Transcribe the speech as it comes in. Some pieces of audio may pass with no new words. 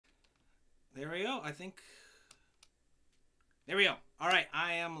There we go. I think. There we go. All right,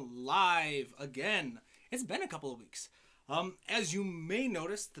 I am live again. It's been a couple of weeks. As you may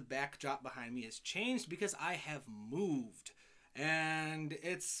notice, the backdrop behind me has changed because I have moved. And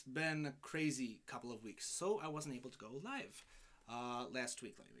it's been a crazy couple of weeks, so I wasn't able to go live last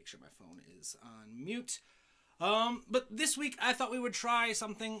week. Let me make sure my phone is on mute. But this week, I thought we would try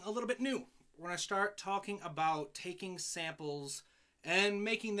something a little bit new. We're going to start talking about taking samples and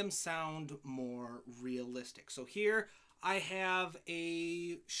making them sound more realistic. So here I have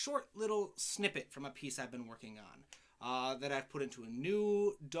a short little snippet from a piece I've been working on that I've put into a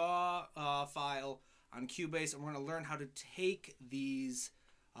new DAW file on Cubase, and we're going to learn how to take these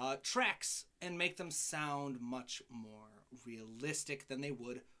tracks and make them sound much more realistic than they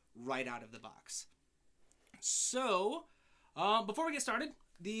would right out of the box. So, before we get started,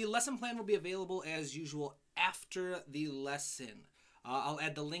 the lesson plan will be available as usual after the lesson. I'll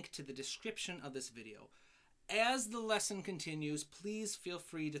add the link to the description of this video. As the lesson continues, please feel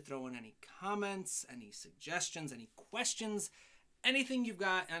free to throw in any comments, any suggestions, any questions, anything you've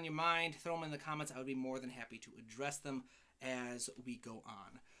got on your mind, throw them in the comments. I would be more than happy to address them as we go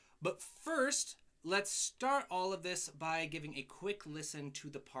on. But first, let's start all of this by giving a quick listen to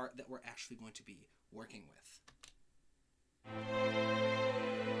the part that we're actually going to be working with.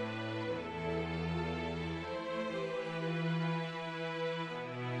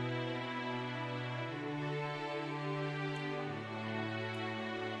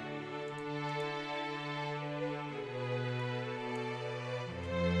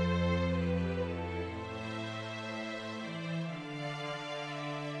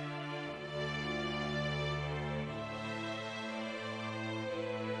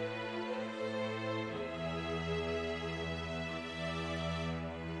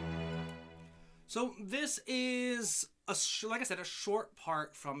 So this is, like I said, a short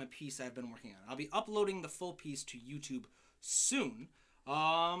part from a piece I've been working on. I'll be uploading the full piece to YouTube soon.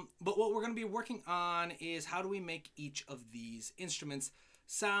 But what we're going to be working on is how do we make each of these instruments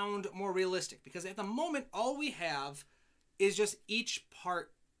sound more realistic? Because at the moment, all we have is just each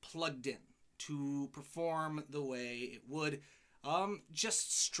part plugged in to perform the way it would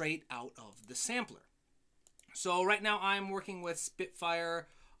just straight out of the sampler. So right now I'm working with Spitfire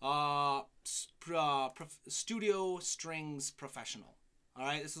Studio Strings Professional. All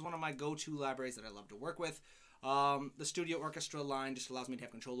right, this is one of my go-to libraries that I love to work with. The Studio Orchestra line just allows me to have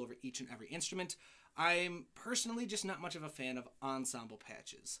control over each and every instrument. I'm personally just not much of a fan of ensemble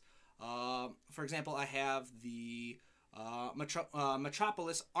patches. For example, I have the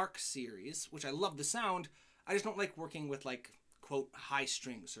Metropolis Arc series, which I love the sound. I just don't like working with, like, quote, high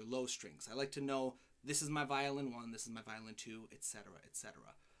strings or low strings. I like to know this is my violin 1, this is my violin 2, etc., etc.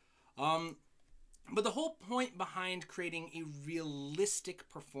 But the whole point behind creating a realistic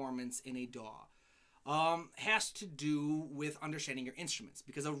performance in a DAW has to do with understanding your instruments,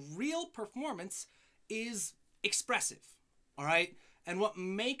 because a real performance is expressive, all right? And what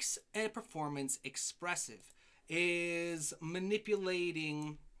makes a performance expressive is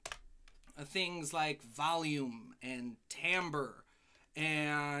manipulating things like volume and timbre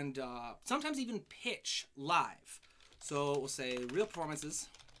and sometimes even pitch live. So we'll say real performances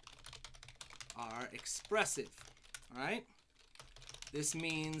are expressive, all right? This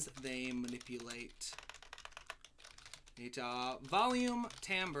means they manipulate volume,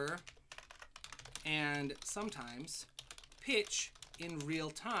 timbre, and sometimes pitch in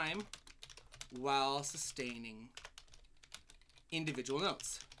real time while sustaining individual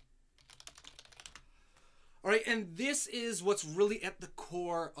notes. All right, and this is what's really at the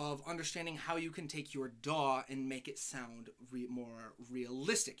core of understanding how you can take your DAW and make it sound more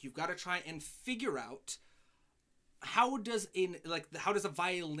realistic. You've got to try and figure out how does a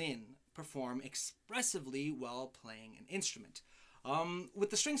violin perform expressively while playing an instrument.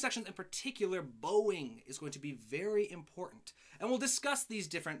 With the string sections in particular, bowing is going to be very important. And we'll discuss these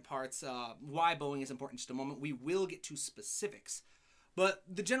different parts, why bowing is important in just a moment. We will get to specifics. But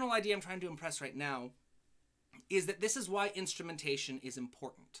the general idea I'm trying to impress right now is that this is why instrumentation is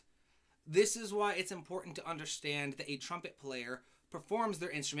important. This is why it's important to understand that a trumpet player performs their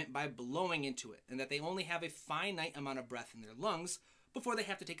instrument by blowing into it, and that they only have a finite amount of breath in their lungs before they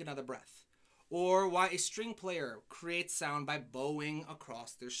have to take another breath. Or why a string player creates sound by bowing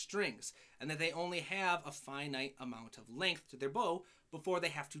across their strings, and that they only have a finite amount of length to their bow before they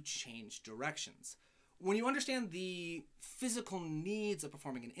have to change directions. When you understand the physical needs of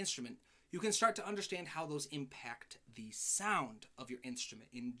performing an instrument, you can start to understand how those impact the sound of your instrument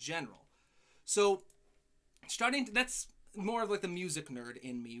in general. So, that's more of like the music nerd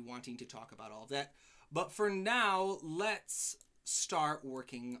in me wanting to talk about all of that. But for now, let's start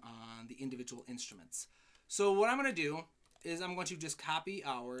working on the individual instruments. So what I'm going to do is I'm going to just copy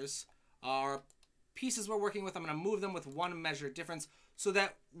our pieces we're working with. I'm going to move them with one measure difference so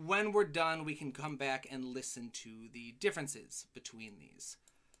that when we're done, we can come back and listen to the differences between these.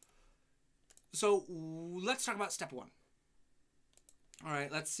 So let's talk about step one. All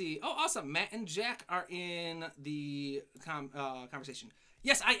right, let's see. Oh, awesome. Matt and Jack are in the conversation.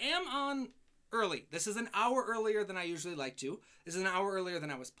 Yes, I am on early. This is an hour earlier than I usually like to. This is an hour earlier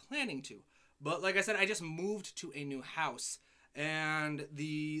than I was planning to. But like I said, I just moved to a new house, and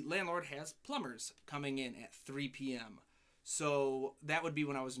the landlord has plumbers coming in at 3 p.m. So that would be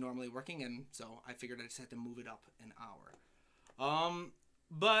when I was normally working, and so I figured I just had to move it up an hour.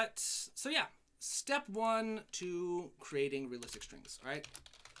 So yeah, step one to creating realistic strings, all right?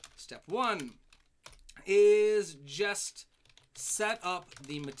 Step one is just set up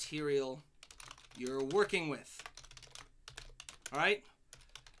the material you're working with, all right?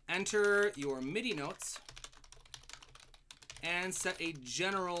 Enter your MIDI notes and set a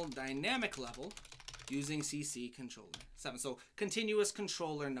general dynamic level using CC controller 7. So continuous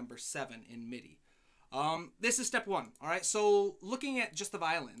controller number 7 in MIDI. This is step one, all right? So looking at just the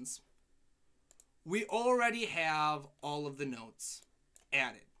violins, we already have all of the notes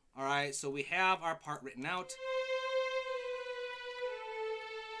added, all right? So we have our part written out.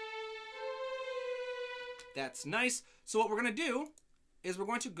 That's nice. So what we're going to do is we're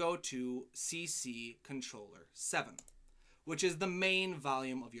going to go to CC controller 7, which is the main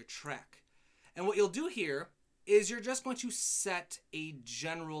volume of your track. And what you'll do here is you're just going to set a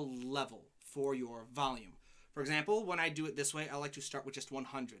general level for your volume. For example, when I do it this way, I like to start with just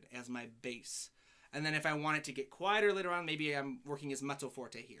 100 as my bass. And then if I want it to get quieter later on, maybe I'm working as mezzo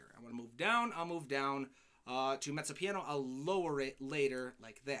forte here. I want to move down, I'll move down to mezzo piano, I'll lower it later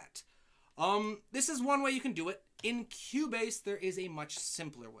like that. This is one way you can do it. In Cubase, there is a much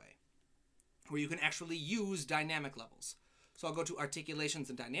simpler way where you can actually use dynamic levels. So I'll go to Articulations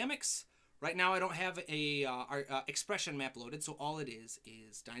and Dynamics. Right now I don't have a expression map loaded, so all it is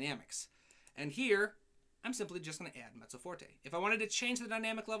dynamics. And here, I'm simply just going to add mezzo forte. If I wanted to change the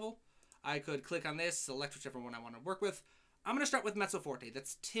dynamic level, I could click on this, select whichever one I want to work with. I'm going to start with mezzo forte.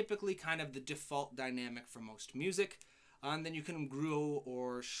 That's typically kind of the default dynamic for most music. And then you can grow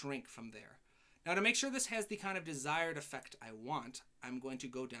or shrink from there. Now to make sure this has the kind of desired effect I want, I'm going to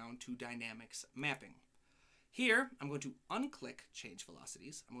go down to Dynamics Mapping. Here, I'm going to unclick Change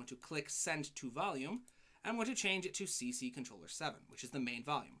Velocities. I'm going to click Send to Volume. And I'm going to change it to CC Controller 7, which is the main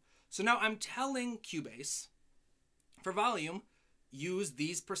volume. So now I'm telling Cubase, for volume, use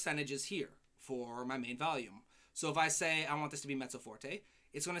these percentages here for my main volume. So if I say I want this to be mezzo forte,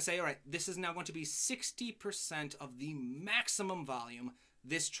 it's going to say, all right, this is now going to be 60% of the maximum volume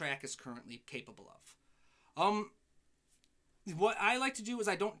this track is currently capable of. What I like to do is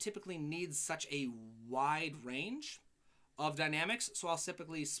I don't typically need such a wide range of dynamics, so I'll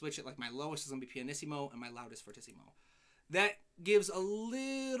typically switch it, like my lowest is going to be pianissimo and my loudest fortissimo. That gives a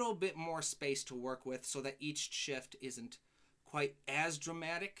little bit more space to work with so that each shift isn't quite as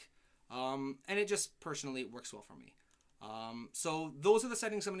dramatic, and it just personally works well for me. So those are the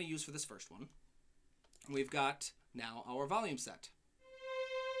settings I'm going to use for this first one. We've got now our volume set.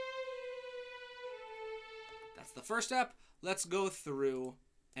 That's the first step. Let's go through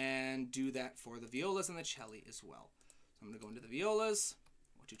and do that for the violas and the cello as well. So I'm going to go into the violas.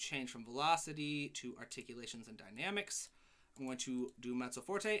 I'm going to change from velocity to articulations and dynamics. I'm going to do mezzo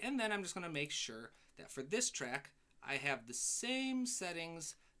forte, and then I'm just going to make sure that for this track, I have the same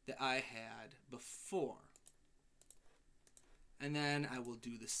settings that I had before. And then I will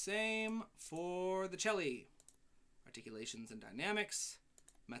do the same for the cello. Articulations and dynamics.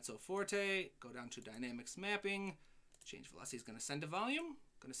 Mezzo forte, go down to dynamics mapping. Change velocity is going to send to volume.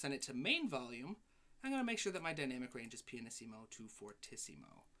 Going to send it to main volume. I'm going to make sure that my dynamic range is pianissimo to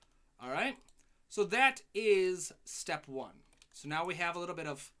fortissimo. All right? So that is step one. So now we have a little bit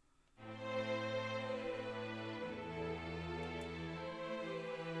of...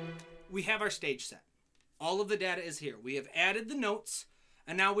 We have our stage set. All of the data is here. We have added the notes,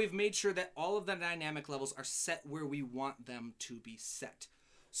 and now we've made sure that all of the dynamic levels are set where we want them to be set.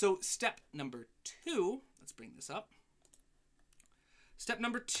 So step number 2, let's bring this up. Step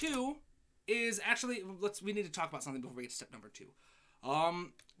number 2 is actually, we need to talk about something before we get to step number 2.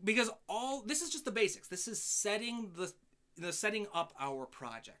 Because this is just the basics. This is setting setting up our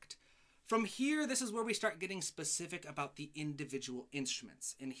project. From here, this is where we start getting specific about the individual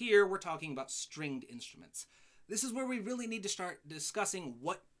instruments. And here we're talking about stringed instruments. This is where we really need to start discussing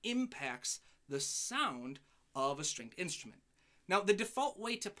what impacts the sound of a stringed instrument. Now, the default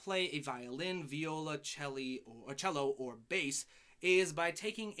way to play a violin, viola, cello, or bass is by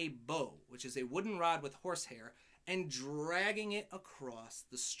taking a bow, which is a wooden rod with horsehair, and dragging it across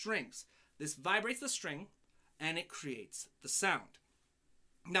the strings. This vibrates the string, and it creates the sound.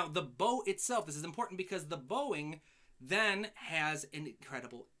 Now, the bow itself, this is important because the bowing then has an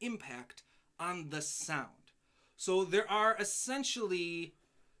incredible impact on the sound. So there are essentially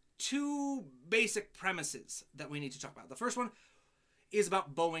two basic premises that we need to talk about. The first one is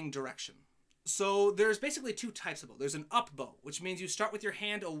about bowing direction. So there's basically two types of bow. There's an up bow, which means you start with your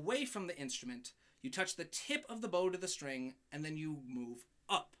hand away from the instrument, you touch the tip of the bow to the string, and then you move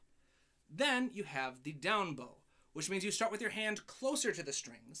up. Then you have the down bow, which means you start with your hand closer to the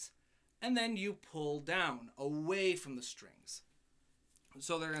strings, and then you pull down away from the strings.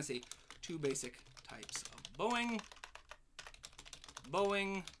 So they're going to say two basic types of bowing.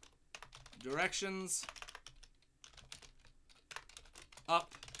 Bowing directions,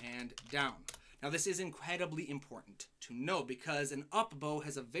 up and down. Now this is incredibly important to know because an up bow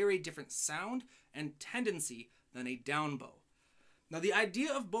has a very different sound and tendency than a down bow. Now the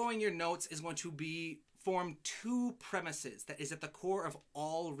idea of bowing your notes is going to form two premises that is at the core of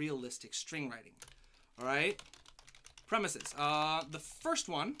all realistic string writing. All right? Premises. The first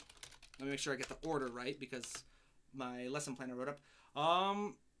one, let me make sure I get the order right because my lesson plan I wrote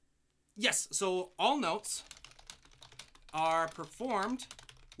up. Yes, so all notes are performed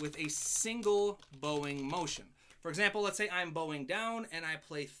with a single bowing motion. For example, let's say I'm bowing down and I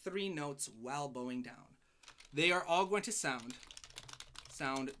play 3 notes while bowing down. They are all going to sound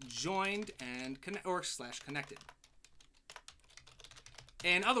joined and connected.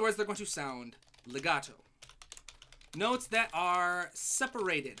 In other words, they're going to sound legato. Notes that are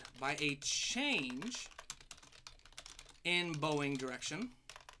separated by a change in bowing direction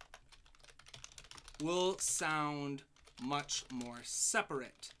will sound much more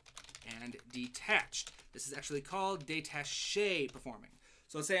separate and detached. This is actually called détaché performing.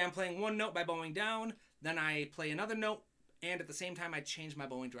 So let's say I'm playing one note by bowing down, then I play another note, and at the same time I change my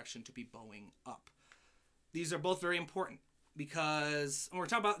bowing direction to be bowing up. These are both very important because when we're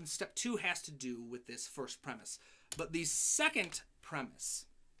talking about step 2 has to do with this first premise. But the second premise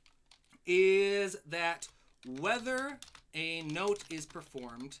is that whether a note is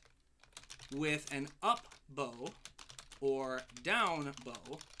performed with an up bow or down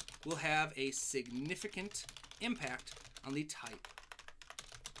bow will have a significant impact on the type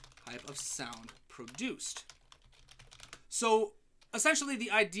of sound produced. So essentially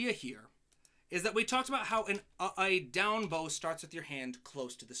the idea here is that we talked about how a down bow starts with your hand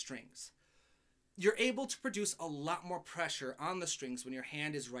close to the strings. You're able to produce a lot more pressure on the strings when your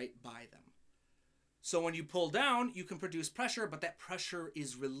hand is right by them. So when you pull down, you can produce pressure, but that pressure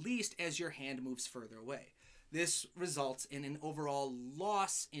is released as your hand moves further away. This results in an overall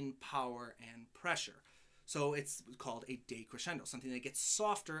loss in power and pressure. So it's called a decrescendo, something that gets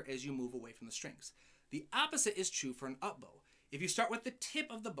softer as you move away from the strings. The opposite is true for an up bow. If you start with the tip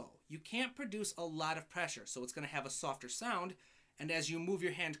of the bow, you can't produce a lot of pressure, so it's going to have a softer sound, and as you move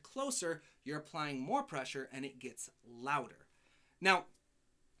your hand closer, you're applying more pressure and it gets louder. Now,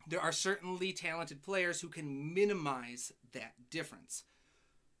 there are certainly talented players who can minimize that difference.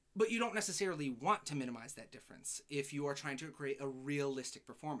 But you don't necessarily want to minimize that difference if you are trying to create a realistic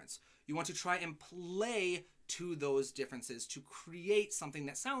performance. You want to try and play to those differences to create something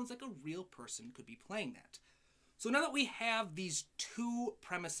that sounds like a real person could be playing that. So now that we have these two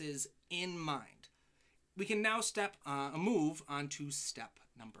premises in mind, we can now move on to step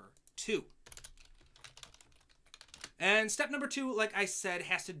number 2. And step number 2, like I said,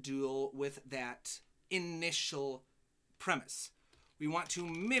 has to deal with that initial premise. We want to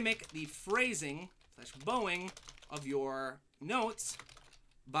mimic the phrasing / bowing of your notes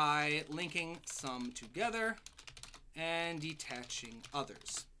by linking some together and detaching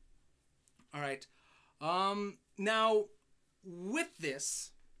others. All right. Now, with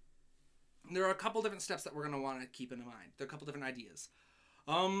this, there are a couple different steps that we're going to want to keep in mind. There are a couple different ideas.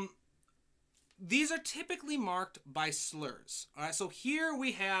 These are typically marked by slurs. All right, so here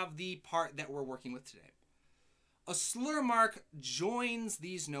we have the part that we're working with today. A slur mark joins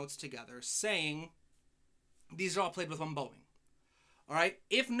these notes together, saying these are all played with one bowing. All right,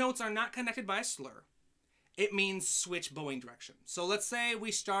 if notes are not connected by a slur, it means switch bowing direction. So let's say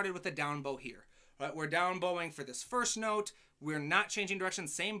we started with a down bow here. All right, we're down bowing for this first note. We're not changing direction,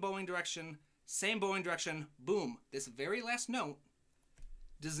 same bowing direction, boom. This very last note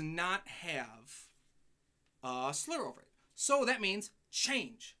does not have a slur over it. So that means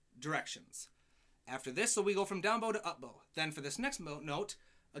change directions. After this, so we go from down bow to up bow. Then for this next note,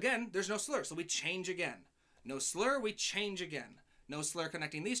 again, there's no slur, so we change again. No slur, we change again. No slur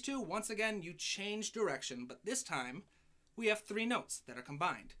connecting these two. Once again, you change direction, but this time, we have 3 notes that are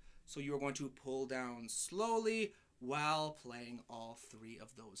combined. So you're going to pull down slowly while playing all 3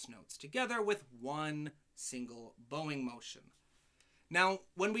 of those notes together with one single bowing motion. Now,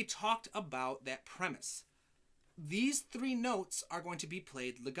 when we talked about that premise, these 3 notes are going to be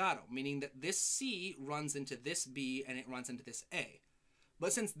played legato, meaning that this C runs into this B and it runs into this A.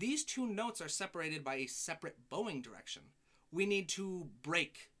 But since these 2 notes are separated by a separate bowing direction, we need to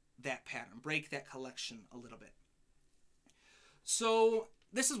break that pattern, break that collection a little bit. So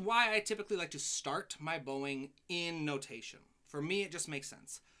this is why I typically like to start my bowing in notation. For me, it just makes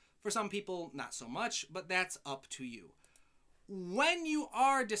sense. For some people, not so much, but that's up to you. When you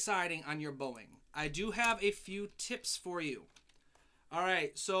are deciding on your bowing, I do have a few tips for you. All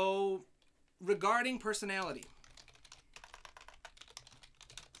right, so regarding personality.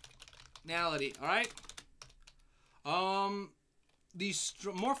 All right? These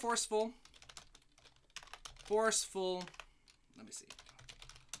more forceful, let me see,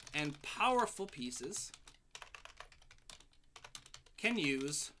 and powerful pieces can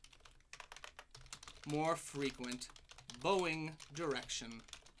use more frequent bowing direction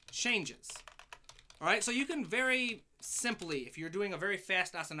changes. All right, so you can very simply, if you're doing a very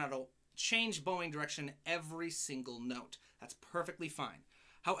fast ostinato, change bowing direction every single note. That's perfectly fine.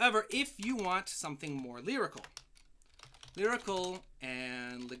 However, if you want something more lyrical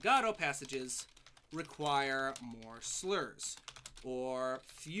and legato passages require more slurs, or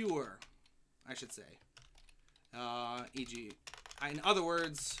fewer, I should say. E.g., in other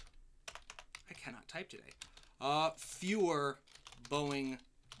words, I cannot type today. Fewer bowing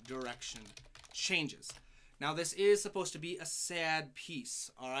direction changes. Now, this is supposed to be a sad piece,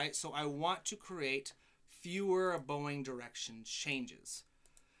 all right? So I want to create fewer bowing direction changes.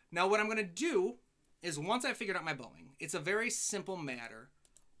 Now, what I'm going to do is once I've figured out my bowing, it's a very simple matter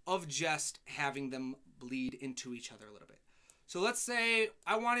of just having them bleed into each other a little bit. So let's say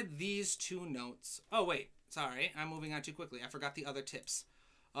I wanted these 2 notes. Oh, wait. Sorry. I'm moving on too quickly. I forgot the other tips.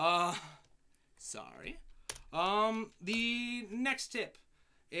 Sorry. The next tip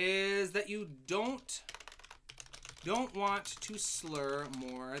is that you don't want to slur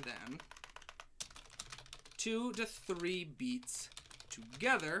more than 2 to 3 beats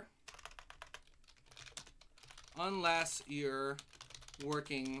together unless you're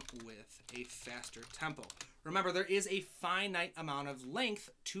working with a faster tempo. Remember, there is a finite amount of length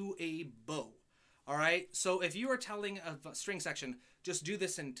to a bow. All right? So if you are telling a string section, just do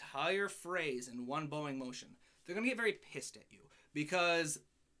this entire phrase in one bowing motion, they're going to get very pissed at you because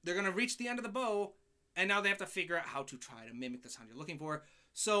they're going to reach the end of the bow and now they have to figure out how to try to mimic the sound you're looking for.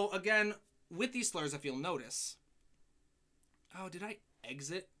 So again, with these slurs, if you'll notice, oh, did I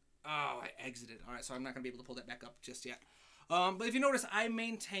exit? Oh, I exited. All right, so I'm not going to be able to pull that back up just yet. But if you notice, I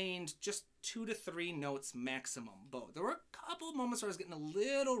maintained just 2 to 3 notes maximum bow. There were a couple of moments where I was getting a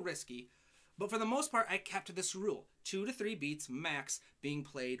little risky, but for the most part, I kept this rule. 2 to 3 beats max being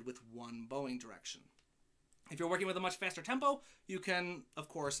played with one bowing direction. If you're working with a much faster tempo, you can, of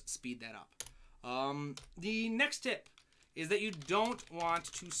course, speed that up. The next tip is that you don't want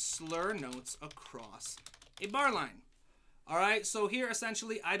to slur notes across a bar line. All right, so here,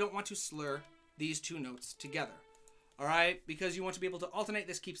 essentially, I don't want to slur these 2 notes together. All right, because you want to be able to alternate.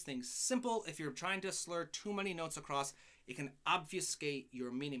 This keeps things simple. If you're trying to slur too many notes across, it can obfuscate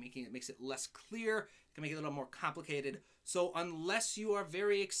your meaning, makes it less clear. It can make it a little more complicated. So unless you are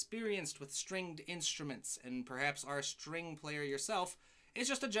very experienced with stringed instruments and perhaps are a string player yourself, it's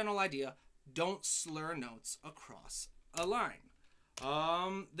just a general idea. Don't slur notes across a line.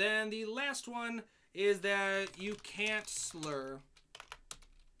 Then the last one is that you can't slur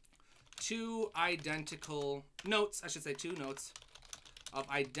 2 identical notes, I should say 2 notes of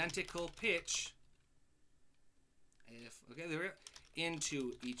identical pitch,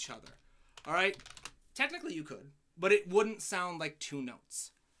 into each other. All right, technically you could, but it wouldn't sound like 2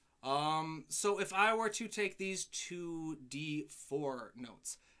 notes. So if I were to take these 2 D4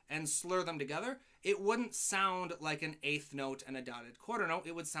 notes and slur them together, it wouldn't sound like an 8th note and a dotted quarter note.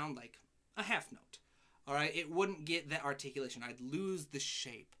 It would sound like a half note. All right, it wouldn't get that articulation. I'd lose the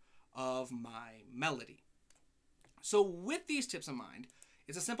shape of my melody. So with these tips in mind,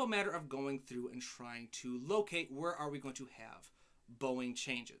 it's a simple matter of going through and trying to locate where are we going to have bowing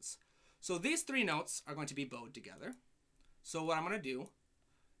changes. So these 3 notes are going to be bowed together. So what I'm going to do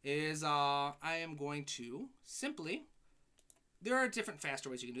is I am going to simply, there are different faster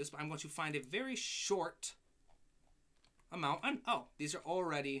ways you can do this, but I'm going to find a very short amount. Oh, these are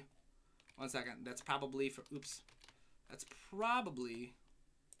already, one second, that's probably for, oops, that's probably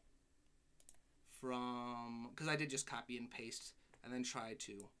from, because I did just copy and paste and then try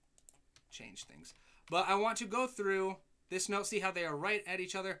to change things. But I want to go through this note, see how they are right at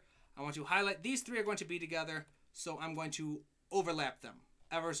each other? I want to highlight, these three are going to be together, so I'm going to overlap them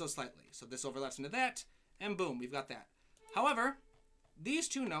ever so slightly. So this overlaps into that, and boom, we've got that. However, these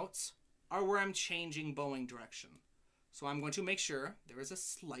two notes are where I'm changing bowing direction. So I'm going to make sure there is a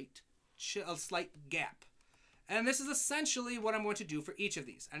slight gap. And this is essentially what I'm going to do for each of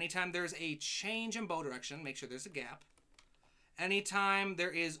these. Anytime there's a change in bow direction, make sure there's a gap. Anytime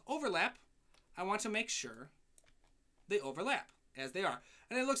there is overlap, I want to make sure they overlap as they are.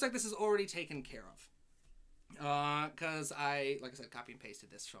 And it looks like this is already taken care of. Because I, like I said, copy and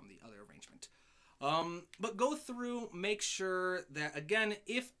pasted this from the other arrangement. But go through, make sure that, again,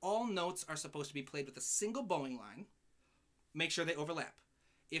 if all notes are supposed to be played with a single bowing line, make sure they overlap.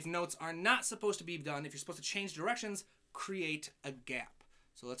 If notes are not supposed to be done, if you're supposed to change directions, create a gap.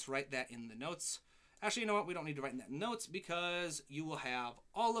 So let's write that in the notes. Actually, you know what? We don't need to write in that in notes because you will have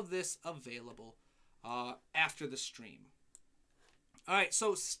all of this available after the stream. All right,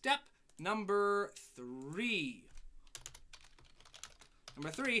 so step number 3.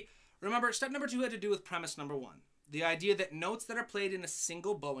 Remember, step number 2 had to do with premise number 1. The idea that notes that are played in a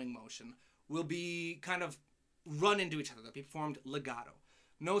single bowing motion will be kind of run into each other. They'll be performed legato.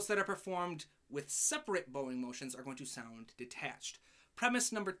 Notes that are performed with separate bowing motions are going to sound detached.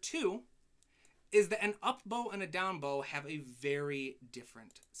 Premise number 2 is that an up bow and a down bow have a very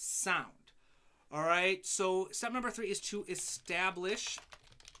different sound. All right, so step number 3 is to establish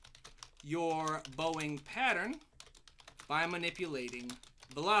your bowing pattern by manipulating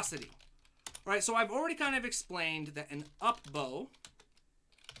velocity. All right, so I've already kind of explained that an up bows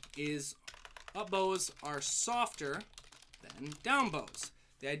are softer than down bows.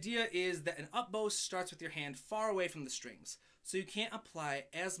 The idea is that an up bow starts with your hand far away from the strings, so you can't apply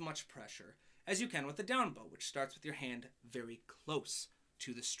as much pressure as you can with the down bow, which starts with your hand very close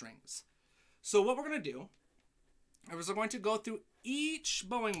to the strings. So what we're going to do is we're going to go through each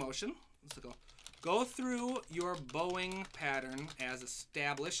bowing motion. Let's go through your bowing pattern as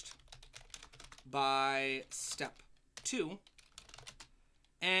established by step 2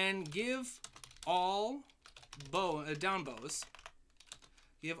 and give all down bows,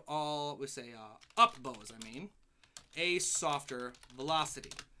 give all, we say up bows, I mean, a softer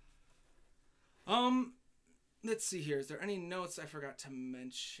velocity. Let's see here. Is there any notes I forgot to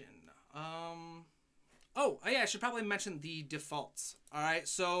mention? Oh, yeah, I should probably mention the defaults. All right,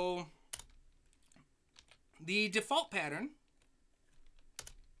 so the default pattern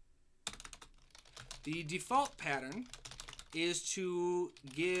is to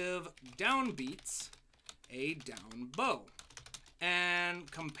give downbeats a down bow and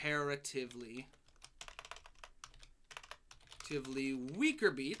comparatively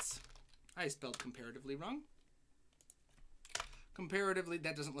weaker beats. I spelled comparatively wrong. Comparatively,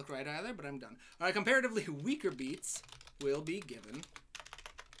 that doesn't look right either, but I'm done. All right, comparatively weaker beats will be given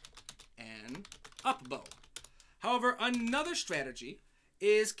an up bow. However, another strategy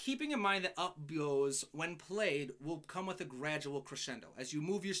is keeping in mind that up bows, when played, will come with a gradual crescendo. As you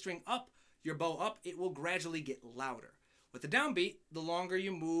move your string up, your bow up, it will gradually get louder. With the downbeat, the longer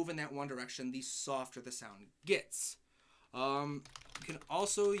you move in that one direction, the softer the sound gets. You can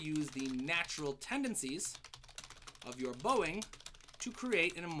also use the natural tendencies of your bowing to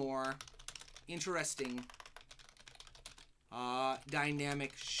create a more interesting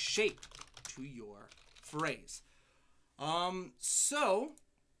dynamic shape to your phrase. So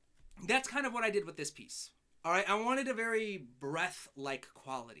that's kind of what I did with this piece. All right, I wanted a very breath-like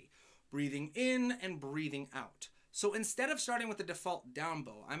quality, breathing in and breathing out. So instead of starting with the default down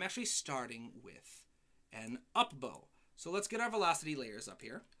bow, I'm actually starting with an up bow. So let's get our velocity layers up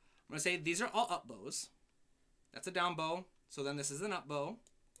here. I'm going to say these are all up bows. That's a down bow. So then this is an up bow,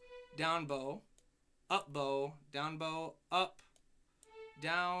 down bow, up bow, down bow, up,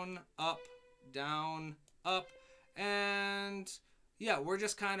 down, up, down, up. And yeah, we're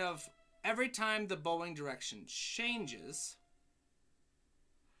just kind of, every time the bowing direction changes,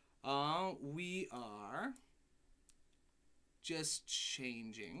 we are just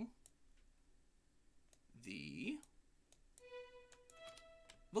changing the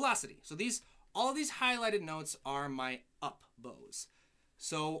velocity. So all of these highlighted notes are my up bows.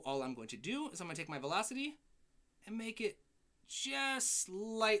 So all I'm going to do is I'm going to take my velocity and make it just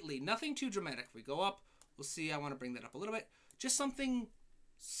slightly, nothing too dramatic. If we go up, we'll see I want to bring that up a little bit. Just something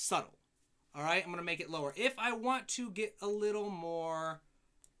subtle. All right, I'm going to make it lower. If I want to get a little more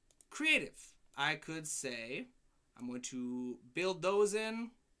creative, I could say I'm going to build those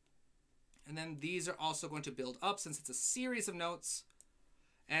in, and then these are also going to build up since it's a series of notes.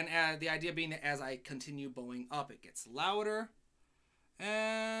 And the idea being that as I continue bowing up, it gets louder.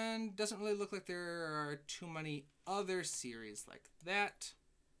 And doesn't really look like there are too many other series like that.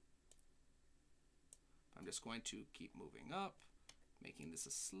 I'm just going to keep moving up, making this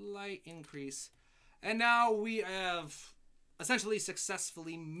a slight increase. And now we have essentially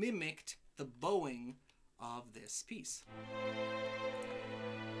successfully mimicked the bowing of this piece.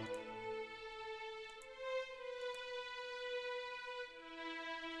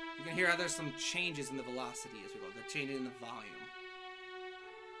 You can hear how there's some changes in the velocity as we go. They're changing in the volume.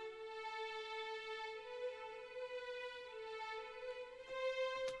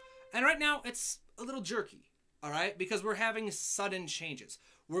 And right now, it's a little jerky, all right? Because we're having sudden changes.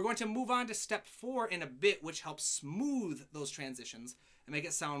 We're going to move on to step 4 in a bit, which helps smooth those transitions and make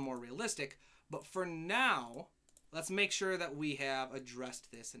it sound more realistic. But for now, let's make sure that we have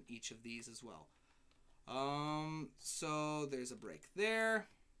addressed this in each of these as well. So there's a break there.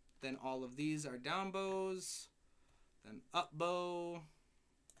 Then all of these are down bows. Then up bow.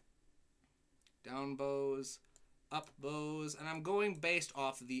 Down bows. Up bows, and I'm going based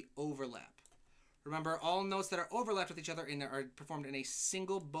off the overlap. Remember, all notes that are overlapped with each other are performed in a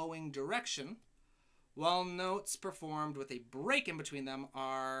single bowing direction, while notes performed with a break in between them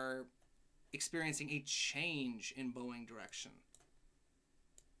are experiencing a change in bowing direction.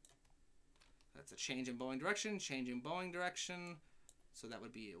 That's a change in bowing direction, change in bowing direction. So that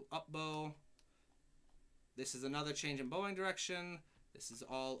would be up bow. This is another change in bowing direction. This is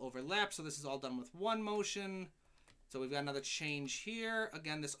all overlapped, so this is all done with one motion. So we've got another change here.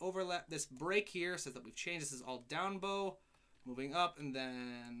 Again, this overlap, this break here says that we've changed. This is all down bow, moving up, and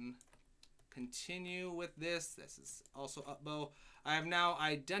then continue with this. This is also up bow. I have now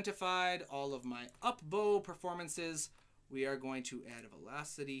identified all of my up bow performances. We are going to add a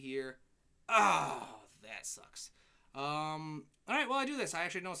velocity here. Oh, that sucks. All right, while I do this, I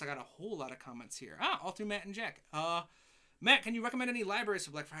actually noticed I got a whole lot of comments here. All through Matt and Jack. Matt, can you recommend any libraries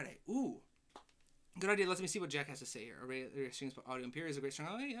for Black Friday? Ooh. Good idea. Let me see what Jack has to say here. Array strings, audio and is a great strong.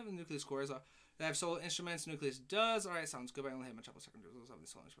 Oh, you have the Nucleus cores. They have solo instruments. Nucleus does. All right, sounds good. But I only have my couple seconds.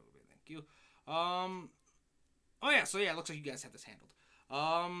 Thank you. Oh yeah. So yeah, it looks like you guys have this handled.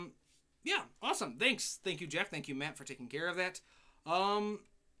 Yeah, awesome. Thanks. Thank you, Jack. Thank you, Matt, for taking care of that.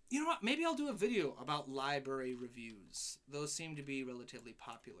 You know what? Maybe I'll do a video about library reviews. Those seem to be relatively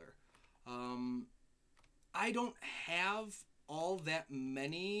popular. I don't have all that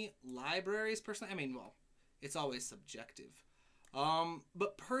many libraries personally. I mean, well, it's always subjective.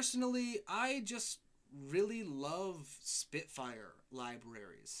 But personally, I just really love Spitfire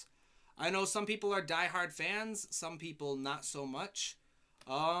libraries. I know some people are diehard fans, some people not so much.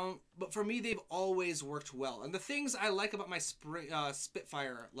 But for me, they've always worked well. And the things I like about my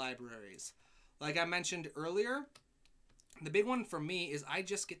Spitfire libraries, like I mentioned earlier, the big one for me is I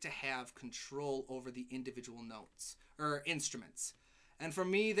just get to have control over the individual notes or instruments. And for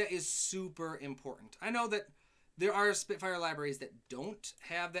me, that is super important. I know that there are Spitfire libraries that don't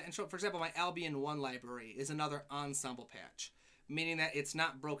have that intro. For example, my Albion 1 library is another ensemble patch, meaning that it's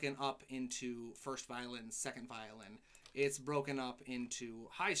not broken up into first violin, second violin. It's broken up into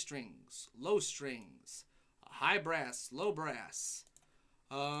high strings, low strings, high brass, low brass,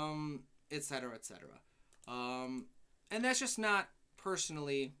 etc., etc. And that's just not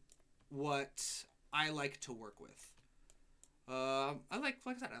personally what I like to work with. like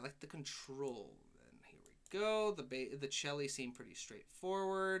I said, I like the control. And here we go. The cello seem pretty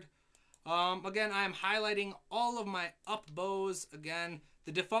straightforward. Again, I am highlighting all of my up bows. Again,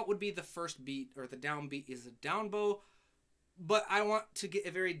 the default would be the first beat, or the down beat is a down bow. But I want to get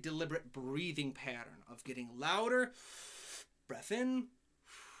a very deliberate breathing pattern of getting louder, breath in,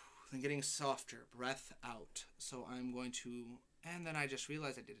 then getting softer, breath out. So I'm going to, and then I just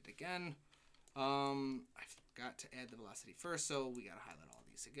realized I did it again. I forgot to add the velocity first, so we got to highlight all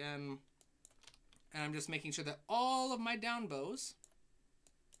these again. And I'm just making sure that all of my down bows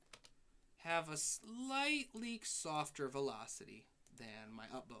have a slightly softer velocity than my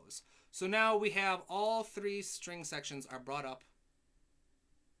up bows. So now we have all three string sections are brought up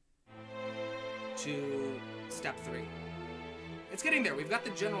to step 3. It's getting there. We've got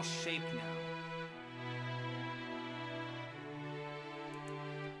the general shape now.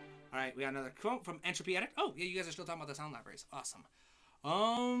 All right, we got another quote from Entropy Addict. Oh, yeah, you guys are still talking about the sound libraries. Awesome.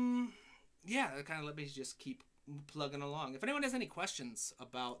 Yeah, that kind of let me just keep plugging along. If anyone has any questions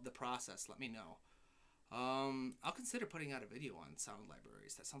about the process, let me know. I'll consider putting out a video on sound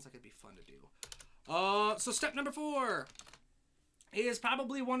libraries. That sounds like it'd be fun to do. So step number 4 is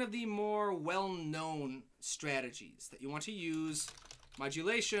probably one of the more well-known strategies that you want to use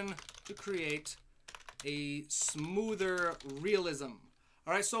modulation to create a smoother realism.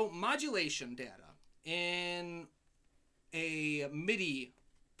 All right, so modulation data in a MIDI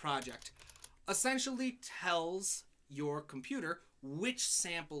project essentially tells your computer which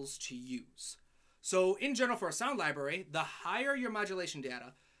samples to use. So in general, for a sound library, the higher your modulation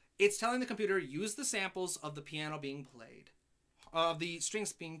data, it's telling the computer use the samples of the piano being played, of the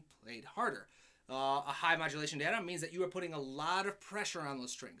strings being played harder. A high modulation data means that you are putting a lot of pressure on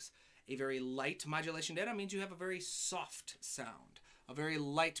those strings. A very light modulation data means you have a very soft sound, a very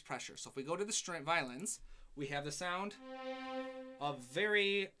light pressure. So if we go to the string violins, we have the sound of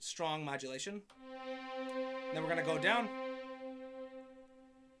very strong modulation. Then we're going to go down.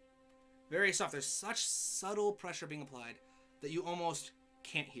 Very soft. There's such subtle pressure being applied that you almost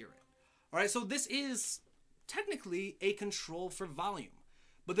can't hear it. All right, so this is technically a control for volume.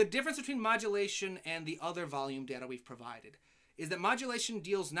 But the difference between modulation and the other volume data we've provided is that modulation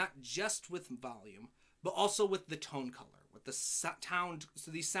deals not just with volume, but also with the tone color, with the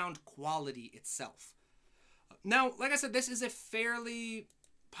sound quality itself. Now, like I said, this is a fairly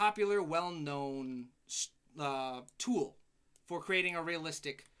popular, well-known tool for creating a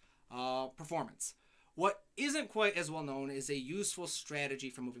realistic performance. What isn't quite as well known is a useful strategy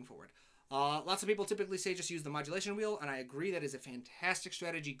for moving forward. Lots of people typically say just use the modulation wheel, and I agree that is a fantastic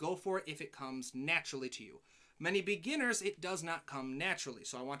strategy. Go for it if it comes naturally to you. Many beginners, it does not come naturally,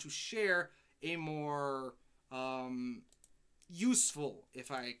 so I want to share a more useful, if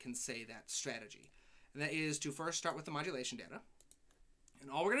I can say that, strategy. And that is to first start with the modulation data. And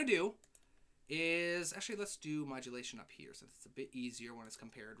all we're going to do is, actually let's do modulation up here since it's a bit easier when it's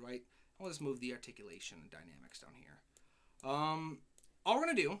compared, right? I'll just move the articulation and dynamics down here. All we're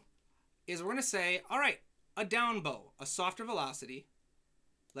going to do is we're going to say, all right, a down bow, a softer velocity.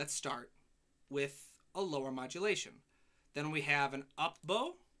 Let's start with a lower modulation. Then we have an up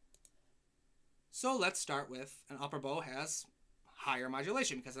bow. So let's start with an upper bow has higher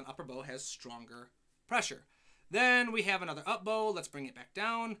modulation because an upper bow has stronger pressure. Then we have another up bow. Let's bring it back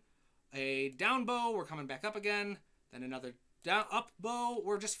down. A down bow, we're coming back up again. Then another down up bow.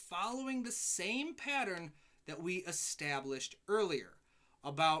 We're just following the same pattern that we established earlier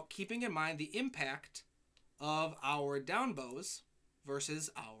about keeping in mind the impact of our down bows versus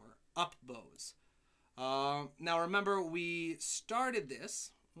our up bows. Now remember, we started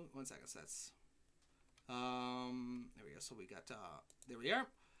this. One second, so that's there we go. So we got there we are.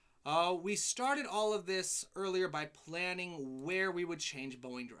 We started all of this earlier by planning where we would change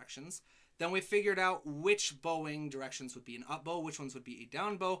bowing directions. Then we figured out which bowing directions would be an up bow, which ones would be a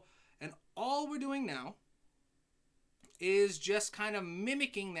down bow, and all we're doing now is just kind of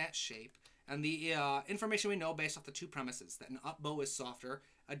mimicking that shape and the information we know based off the two premises, that an up bow is softer,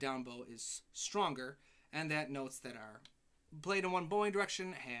 a down bow is stronger, and that notes that are played in one bowing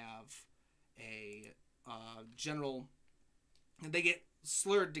direction have a general, they get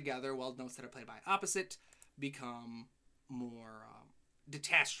slurred together, while notes that are played by opposite become more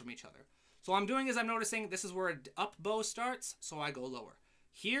detached from each other. So what I'm doing is I'm noticing this is where an up bow starts, so I go lower.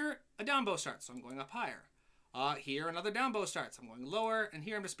 Here, a down bow starts, so I'm going up higher. Here, another down bow starts, I'm going lower, and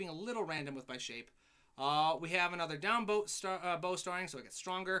here I'm just being a little random with my shape. We have another down bow starting, so it gets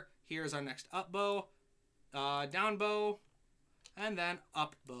stronger. Here's our next up bow, down bow, and then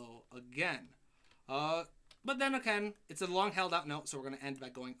up bow again. But then again, it's a long held out note, so we're going to end by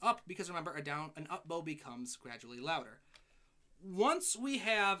going up, because remember, an up bow becomes gradually louder. Once we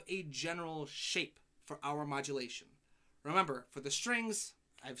have a general shape for our modulation, remember, for the strings,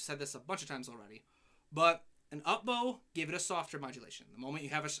 I've said this a bunch of times already, but an up bow, give it a softer modulation. The moment you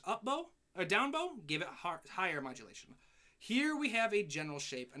have an up bow, a down bow, give it higher modulation. Here we have a general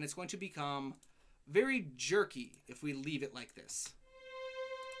shape, and it's going to become very jerky if we leave it like this.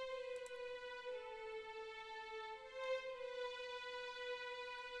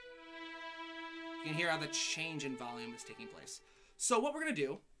 You can hear how the change in volume is taking place. So what we're going to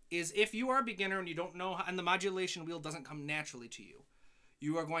do is, if you are a beginner and you don't know how, and the modulation wheel doesn't come naturally to you,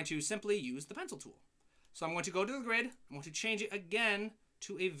 you are going to simply use the pencil tool. So I'm going to go to the grid, I'm going to change it again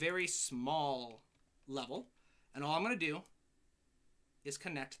to a very small level, and all I'm going to do is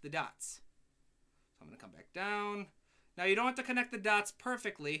connect the dots. So I'm going to come back down. Now you don't have to connect the dots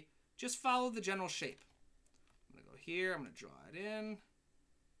perfectly, just follow the general shape. I'm going to go here, I'm going to draw it in.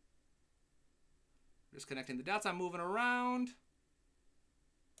 Just connecting the dots, I'm moving around.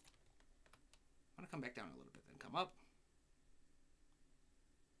 I'm going to come back down a little bit, then come up.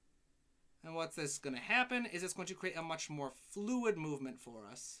 And what's this going to happen is it's going to create a much more fluid movement for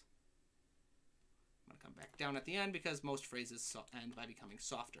us. I'm going to come back down at the end because most phrases end by becoming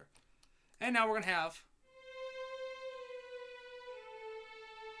softer. And now we're going to have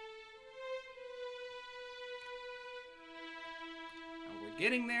now we're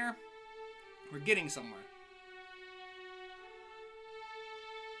getting there. We're getting somewhere.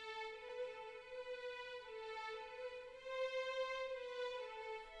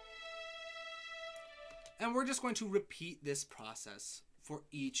 And we're just going to repeat this process for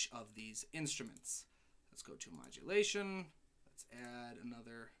each of these instruments. Let's go to modulation. Let's add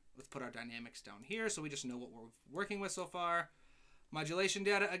another, let's put our dynamics down here so we just know what we're working with so far. Modulation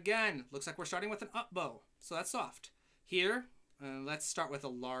data, again, looks like we're starting with an up bow, so that's soft. Here, let's start with a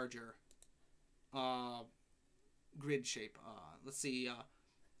larger grid shape. Let's see,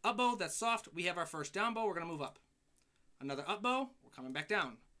 up bow, that's soft. We have our first down bow, we're going to move up. Another up bow, we're coming back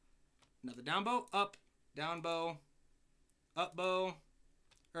down. Another down bow, up bow, up bow,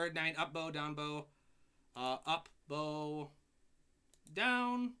 up bow, down bow, up bow,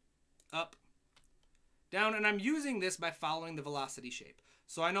 down, up, down, and I'm using this by following the velocity shape.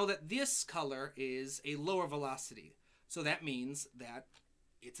 So I know that this color is a lower velocity, so that means that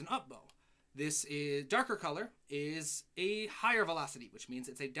it's an up bow. This is darker color is a higher velocity, which means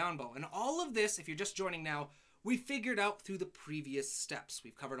it's a down bow. And all of this, if you're just joining now, we figured out through the previous steps.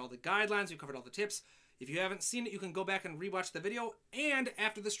 We've covered all the guidelines, we've covered all the tips. If you haven't seen it, you can go back and rewatch the video, and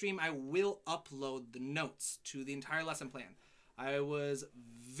after the stream, I will upload the notes to the entire lesson plan. I was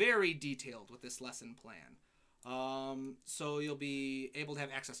very detailed with this lesson plan. So you'll be able to have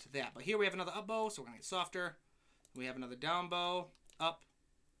access to that. But here we have another up bow, so we're going to get softer. We have another down bow, up,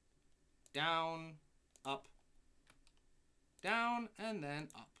 down, up, down, and then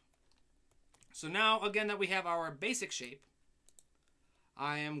up. So now, again, that we have our basic shape,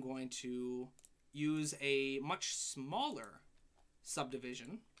 I am going to use a much smaller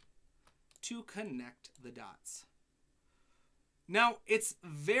subdivision to connect the dots. Now, it's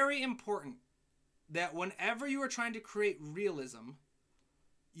very important that whenever you are trying to create realism,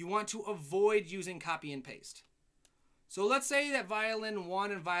 you want to avoid using copy and paste. So let's say that violin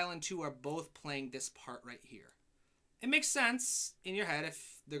 1 and violin 2 are both playing this part right here. It makes sense in your head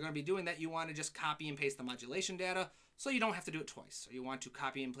if they're going to be doing that, you want to just copy and paste the modulation data so you don't have to do it twice. So you want to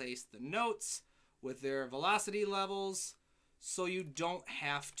copy and paste the notes with their velocity levels so you don't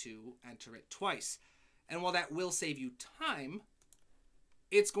have to enter it twice. And while that will save you time,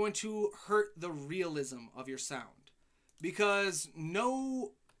 it's going to hurt the realism of your sound, because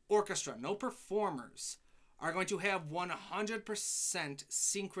no orchestra, no performers are going to have 100%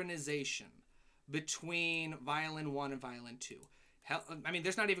 synchronization between violin 1 and violin 2. I mean,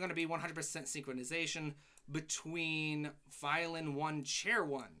 there's not even going to be 100% synchronization between violin 1 chair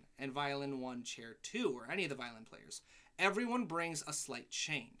 1 and violin 1 chair 2, or any of the violin players. Everyone brings a slight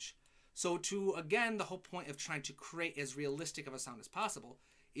change. So to, again, the whole point of trying to create as realistic of a sound as possible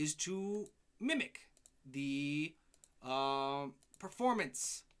is to mimic the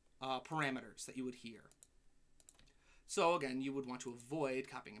performance parameters that you would hear. So again, you would want to avoid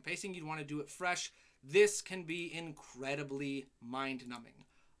copying and pasting. You'd want to do it fresh. This can be incredibly mind-numbing.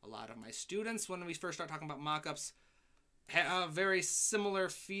 A lot of my students, when we first start talking about mock-ups, have very similar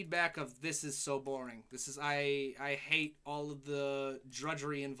feedback of, this is so boring. I hate all of the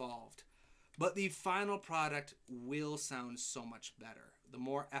drudgery involved. But the final product will sound so much better the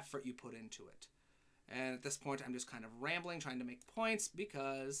more effort you put into it. And at this point, I'm just kind of rambling, trying to make points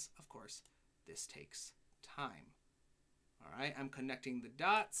because, of course, this takes time. All right, I'm connecting the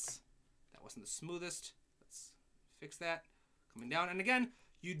dots. That wasn't the smoothest. Let's fix that. Coming down. And again,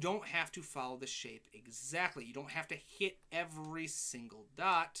 you don't have to follow the shape exactly. You don't have to hit every single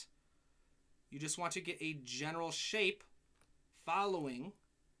dot. You just want to get a general shape following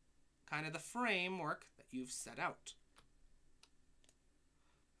kind of the framework that you've set out.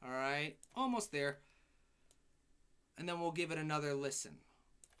 All right, almost there. And then we'll give it another listen.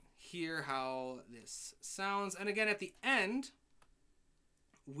 Hear how this sounds. And again, at the end,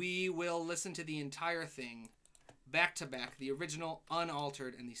 we will listen to the entire thing back to back, the original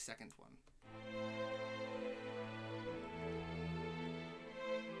unaltered and the second one.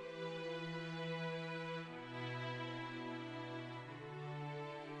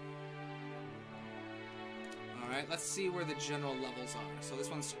 All right, let's see where the general levels are. So this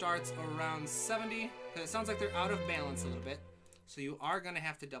one starts around 70, because it sounds like they're out of balance a little bit. So you are going to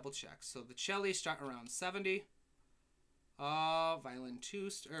have to double check. So the cello start around 70. Violin 2,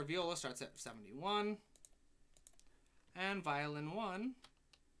 or viola starts at 71. And violin 1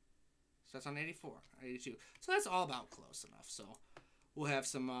 starts on 84, 82. So that's all about close enough. So we'll have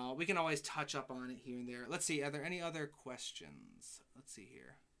some, we can always touch up on it here and there. Let's see, are there any other questions? Let's see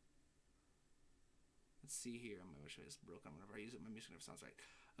here. Let's see here. My wish is broken whenever I use it. My music never sounds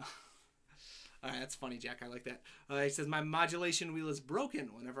right. All right, that's funny, Jack. I like that. He says, my modulation wheel is broken.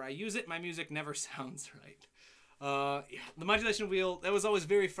 Whenever I use it, my music never sounds right. Yeah, the modulation wheel, that was always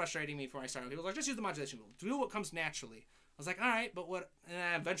very frustrating me before I started. People were like, just use the modulation wheel. Do what comes naturally. I was like, all right, but what? And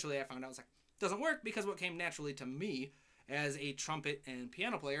then eventually I found out, I was like, it doesn't work, because what came naturally to me as a trumpet and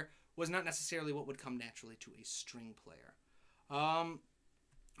piano player was not necessarily what would come naturally to a string player.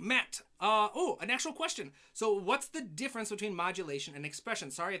 Matt, an actual question. So what's the difference between modulation and expression?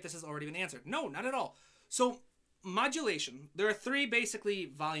 Sorry if this has already been answered. No, not at all. So modulation, there are three basically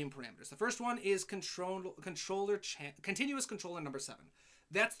volume parameters. The first one is continuous controller number 7.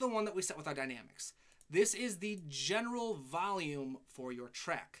 That's the one that we set with our dynamics. This is the general volume for your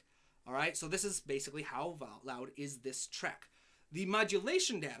track. All right, so this is basically how loud is this track. The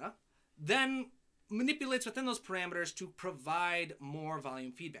modulation data then manipulates within those parameters to provide more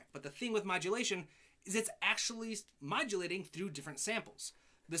volume feedback. But the thing with modulation is it's actually modulating through different samples.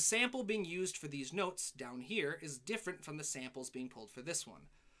 The sample being used for these notes down here is different from the samples being pulled for this one.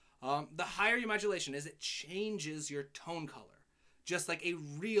 The higher your modulation is, it changes your tone color, just like a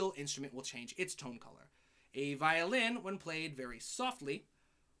real instrument will change its tone color. A violin, when played very softly,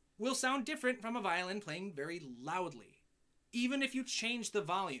 will sound different from a violin playing very loudly. Even if you change the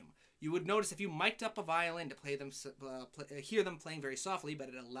volume, you would notice if you mic'd up a violin to play them, hear them playing very softly but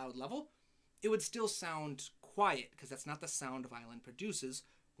at a loud level, it would still sound quiet because that's not the sound a violin produces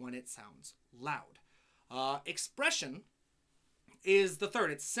when it sounds loud. Expression is the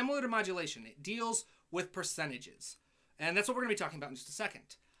third. It's similar to modulation. It deals with percentages. And that's what we're going to be talking about in just a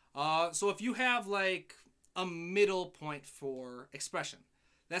second. So if you have like a middle point for expression,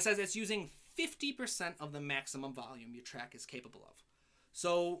 that says it's using 50% of the maximum volume your track is capable of.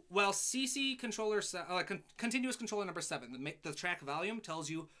 So while CC controller, continuous controller number 7, the track volume tells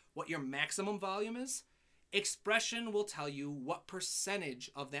you what your maximum volume is, expression will tell you what percentage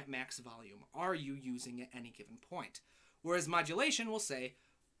of that max volume are you using at any given point. Whereas modulation will say,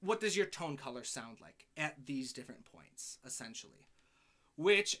 what does your tone color sound like at these different points, essentially.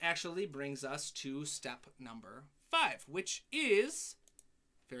 Which actually brings us to step number 5, which is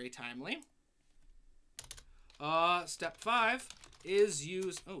very timely. Step 5 is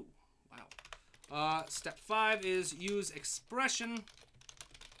use step 5 is use expression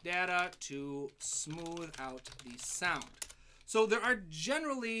data to smooth out the sound. So there are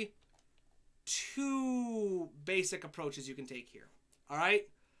generally 2 basic approaches you can take here. All right.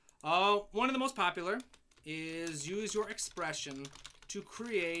 One of the most popular is use your expression to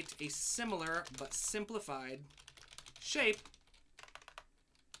create a similar but simplified shape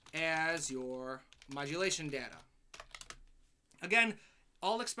as your modulation data. Again,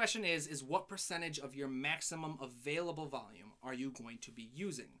 all expression is what percentage of your maximum available volume are you going to be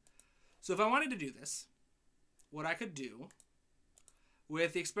using. So if I wanted to do this, what I could do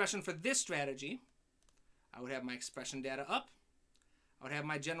with the expression for this strategy, I would have my expression data up. I would have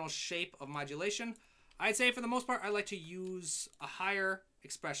my general shape of modulation. I'd say for the most part, I like to use a higher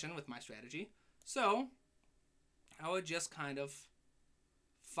expression with my strategy. So I would just kind of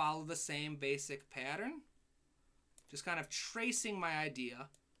follow the same basic pattern. Just kind of tracing my idea,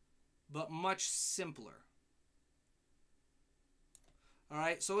 but much simpler. All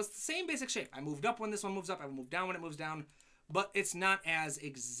right, so it's the same basic shape. I moved up when this one moves up. I move down when it moves down, but it's not as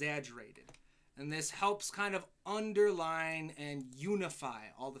exaggerated. And this helps kind of underline and unify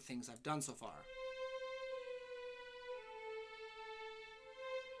all the things I've done so far.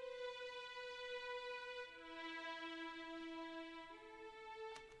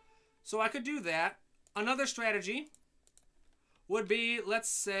 So I could do that. Another strategy would be, let's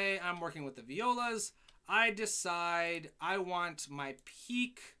say I'm working with the violas. I decide I want my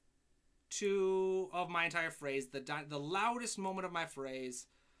peak of my entire phrase, the loudest moment of my phrase.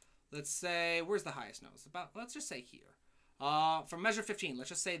 Let's say, where's the highest note? Let's just say here. From measure 15, let's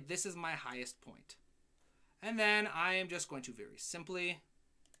just say this is my highest point. And then I am just going to very simply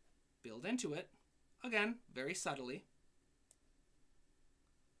build into it, again, very subtly,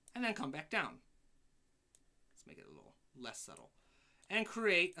 and then come back down. Let's make it a little less subtle. And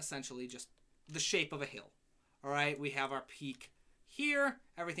create, essentially, just the shape of a hill. All right, we have our peak here.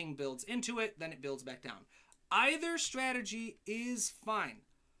 Everything builds into it, then it builds back down. Either strategy is fine.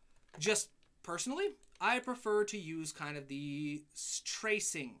 Just personally, I prefer to use kind of the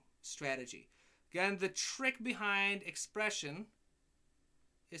tracing strategy. Again, the trick behind expression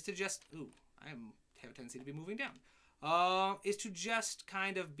is to just, I have a tendency to be moving down, is to just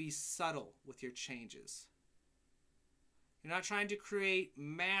kind of be subtle with your changes. You're not trying to create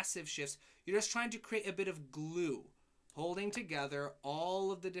massive shifts. You're just trying to create a bit of glue, holding together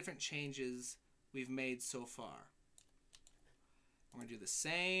all of the different changes we've made so far. We're going to do the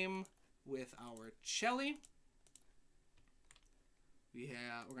same with our cello. We're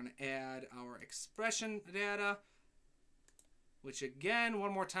going to add our expression data, which again,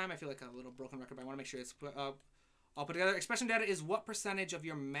 one more time, I feel like a little broken record, but I want to make sure it's all put together. Expression data is what percentage of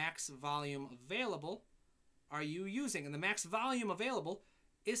your max volume available are you using? And the max volume available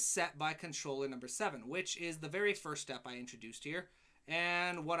is set by controller number 7, which is the very first step I introduced here,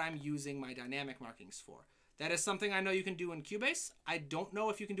 and what I'm using my dynamic markings for. That is something I know you can do in Cubase. I don't know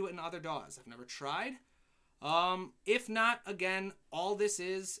if you can do it in other DAWs. I've never tried. If not, again, all this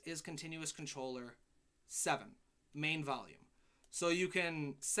is continuous controller 7, main volume. So you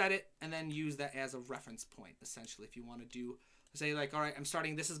can set it and then use that as a reference point, essentially, if you want to do, say, like, all right, I'm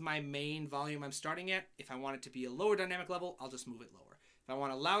starting, this is my main volume I'm starting at. If I want it to be a lower dynamic level, I'll just move it lower. If I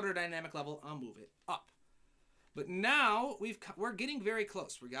want a louder dynamic level, I'll move it up. But now we're getting very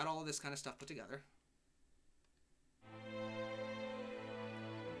close. We got all of this kind of stuff put together.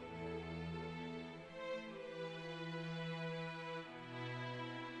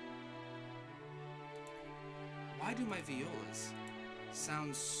 Why do my violas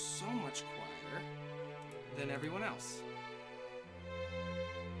sound so much quieter than everyone else?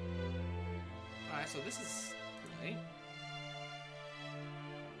 Alright, so this is great.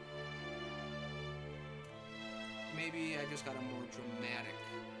 Maybe I just got a more dramatic.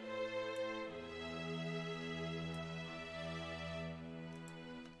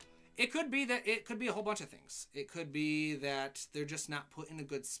 It could be that it could be a whole bunch of things. It could be that they're just not put in a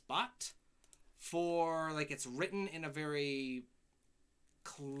good spot for, like, it's written in a very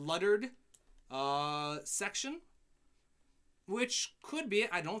cluttered section, which could be it.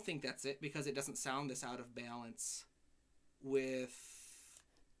 I don't think that's it, because it doesn't sound this out of balance with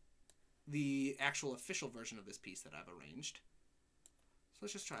the actual official version of this piece that I've arranged. So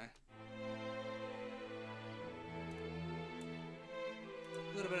let's just try.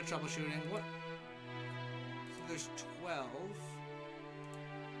 A little bit of troubleshooting. What? So there's 12.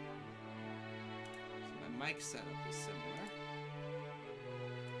 So my mic setup is similar.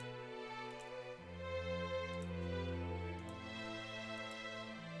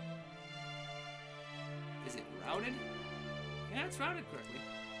 Is it routed? Yeah, it's routed correctly.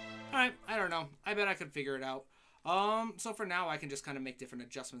 Alright, I don't know. I bet I could figure it out. So for now, I can just kind of make different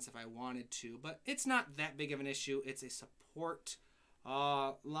adjustments if I wanted to, but it's not that big of an issue. It's a support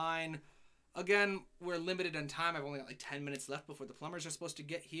line. Again, we're limited on time. I've only got like 10 minutes left before the plumbers are supposed to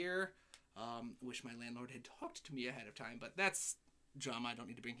get here. Wish my landlord had talked to me ahead of time, but that's drama I don't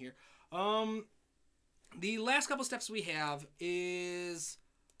need to bring here. The last couple steps we have is,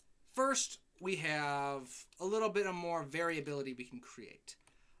 first, we have a little bit of more variability we can create.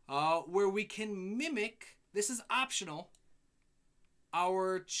 Where we can mimic, this is optional,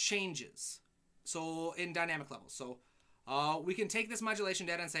 our changes. So in dynamic levels. So we can take this modulation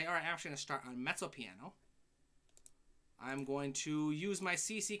data and say, all right, I'm actually going to start on mezzo piano. I'm going to use my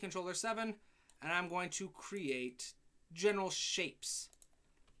CC controller 7, and I'm going to create general shapes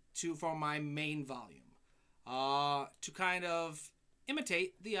for my main volume to kind of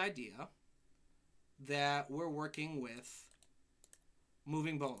imitate the idea that we're working with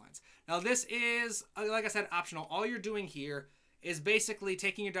moving bow lines. Now this is, like I said, optional. All you're doing here is basically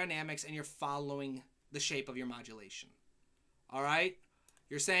taking your dynamics and you're following the shape of your modulation. All right?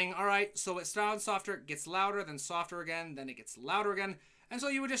 You're saying, all right, so it sounds softer, it gets louder, then softer again, then it gets louder again. And so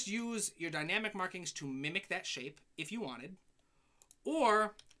you would just use your dynamic markings to mimic that shape if you wanted.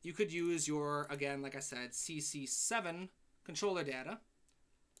 Or you could use your, again, like I said, CC7 controller data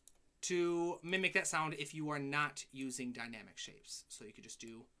to mimic that sound if you are not using dynamic shapes. So you could just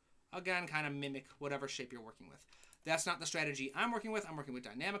do, again, kind of mimic whatever shape you're working with. That's not the strategy I'm working with. I'm working with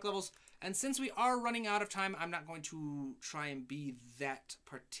dynamic levels. And since we are running out of time, I'm not going to try and be that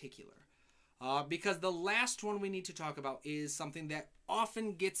particular. Because the last one we need to talk about is something that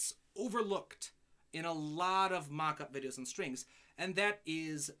often gets overlooked in a lot of mock-up videos on strings, and that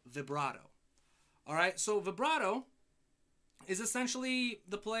is vibrato. All right, so vibrato is essentially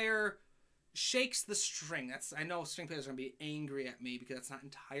the player shakes the string. That's, I know string players are going to be angry at me because that's not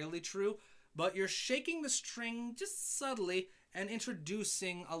entirely true, but you're shaking the string just subtly and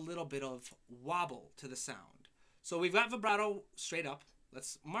introducing a little bit of wobble to the sound. So we've got vibrato straight up.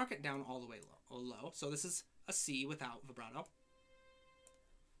 Let's mark it down all the way low. So this is a C without vibrato.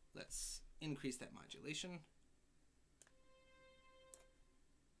 Let's increase that modulation.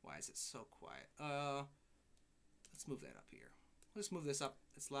 Why is it so quiet? Let's move that up here. Let's move this up.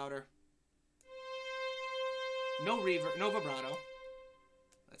 It's louder. No reverb, no vibrato.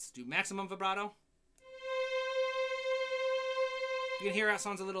 Let's do maximum vibrato. You can hear how it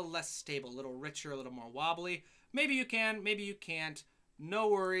sounds a little less stable, a little richer, a little more wobbly. Maybe you can, maybe you can't. No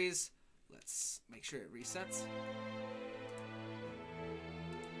worries. Let's make sure it resets.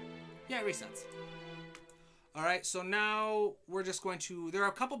 Yeah, it resets. All right, so now we're just going to, there are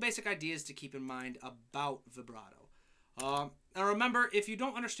a couple basic ideas to keep in mind about vibrato. Now remember, if you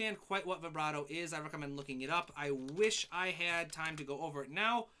don't understand quite what vibrato is, I recommend looking it up. I wish I had time to go over it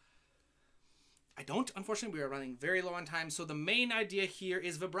now. I don't. Unfortunately, we are running very low on time. So the main idea here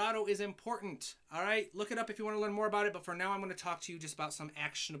is vibrato is important. All right, look it up if you want to learn more about it. But for now, I'm going to talk to you just about some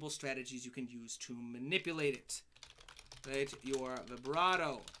actionable strategies you can use to manipulate it. Right, your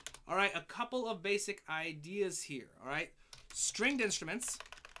vibrato. All right, a couple of basic ideas here. All right, stringed instruments.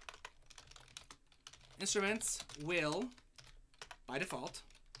 Instruments will, by default,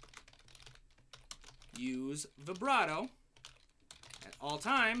 use vibrato at all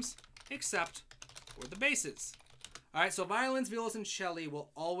times except for the basses. All right, so violins, violas, and cello will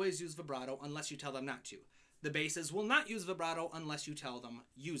always use vibrato unless you tell them not to. The basses will not use vibrato unless you tell them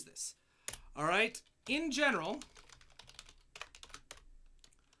use this. All right, in general,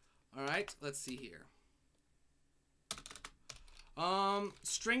 all right, let's see here.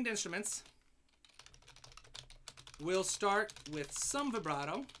 Stringed instruments will start with some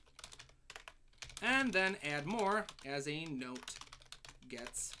vibrato and then add more as a note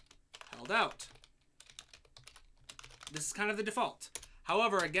gets held out. This is kind of the default.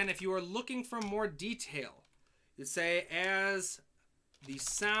 However, again, if you are looking for more detail, you'd say as the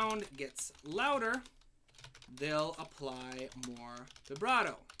sound gets louder, they'll apply more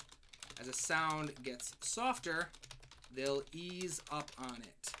vibrato. As a sound gets softer, they'll ease up on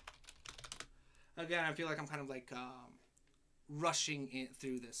it. Again, I feel like I'm kind of like rushing it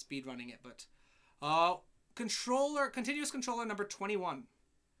through this, speed running it, but continuous controller number 21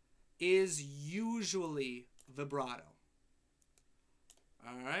 is usually vibrato.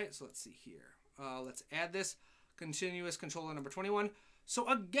 All right, so let's see here. Let's add this continuous controller number 21. So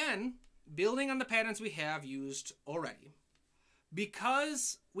again, building on the patterns we have used already,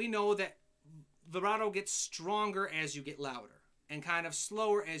 because we know that vibrato gets stronger as you get louder and kind of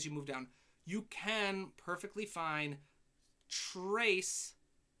slower as you move down, you can perfectly fine trace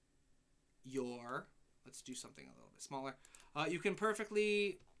your, let's do something a little bit smaller. You can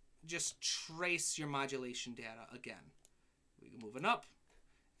perfectly just trace your modulation data again. We can move it up.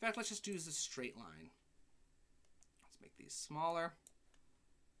 In fact, let's just do the straight line. Let's make these smaller.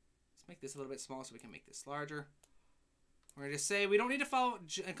 Let's make this a little bit smaller so we can make this larger. We're going to say we don't need to follow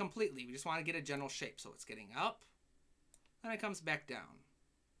it completely. We just want to get a general shape. So it's getting up, then it comes back down.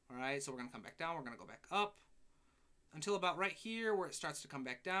 All right, so we're going to come back down. We're going to go back up until about right here where it starts to come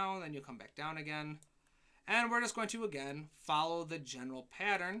back down. Then you'll come back down again. And we're just going to, again, follow the general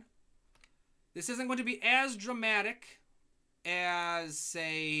pattern. This isn't going to be as dramatic as,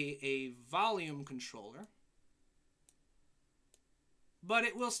 say, a volume controller, but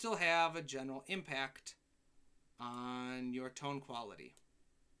it will still have a general impact on your tone quality.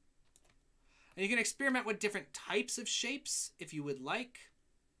 And you can experiment with different types of shapes if you would like.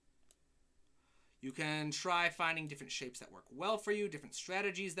 You can try finding different shapes that work well for you, different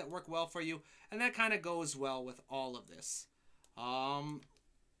strategies that work well for you, and that kind of goes well with all of this.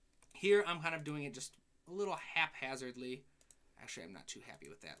 Here I'm kind of doing it just a little haphazardly. Actually, I'm not too happy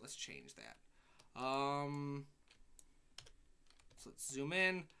with that. Let's change that. So let's zoom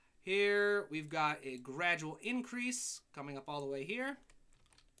in. Here we've got a gradual increase coming up all the way here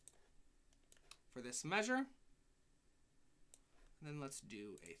for this measure. And then let's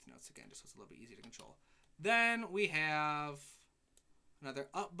do eighth notes again, just so it's a little bit easier to control. Then we have another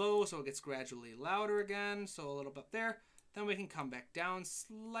up bow, so it gets gradually louder again, so a little bit up there. Then we can come back down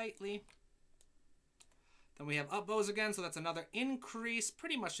slightly. Then we have up bows again, so that's another increase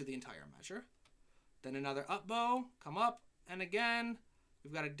pretty much to the entire measure. Then another up bow, come up, and again,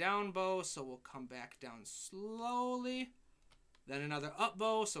 we've got a down bow, so we'll come back down slowly. Then another up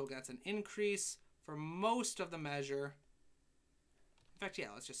bow, so that's an increase for most of the measure. In fact, yeah,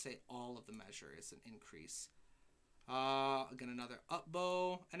 let's just say all of the measure is an increase. Again, another up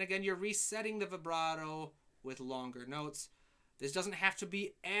bow. And again, you're resetting the vibrato with longer notes. This doesn't have to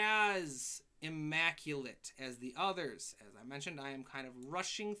be as immaculate as the others. As I mentioned, I am kind of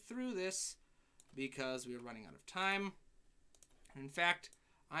rushing through this because we are running out of time. And in fact,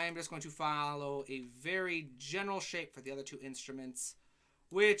 I am just going to follow a very general shape for the other two instruments,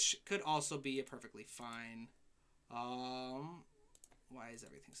 which could also be a perfectly fine, why is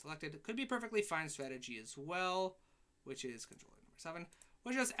everything selected? It could be a perfectly fine strategy as well, which is controller number 7,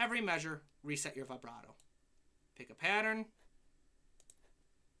 which is every measure, reset your vibrato. Pick a pattern,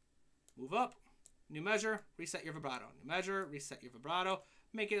 move up, new measure, reset your vibrato. New measure, reset your vibrato.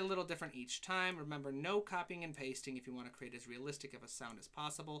 Make it a little different each time. Remember, no copying and pasting if you want to create as realistic of a sound as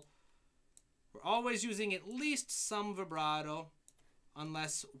possible. We're always using at least some vibrato,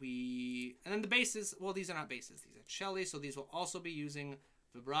 unless and then the basses, well, these are not basses. These are cello, so these will also be using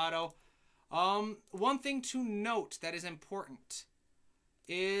vibrato. One thing to note that is important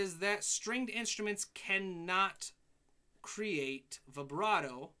is that stringed instruments cannot create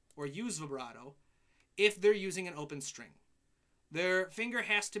vibrato or use vibrato if they're using an open string. Their finger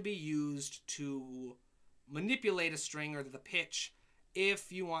has to be used to manipulate a string or the pitch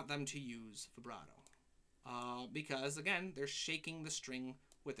if you want them to use vibrato. Because, again, they're shaking the string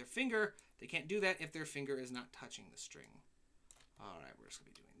with their finger. They can't do that if their finger is not touching the string. All right, we're just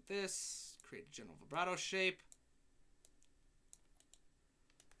going to be doing this. Create a general vibrato shape.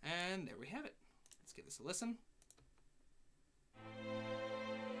 And there we have it. Let's give this a listen.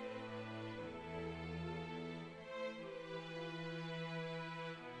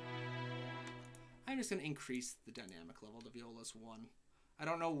 I'm just going to increase the dynamic level to violas 1. I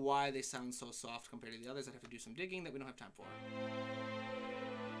don't know why they sound so soft compared to the others. I'd have to do some digging that we don't have time for.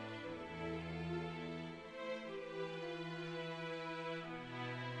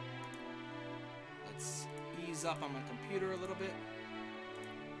 Let's ease up on my computer a little bit.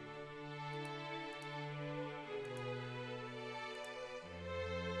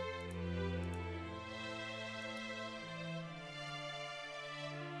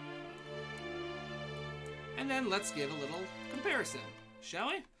 And then let's give a little comparison, shall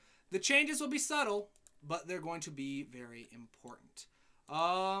we? The changes will be subtle, but they're going to be very important.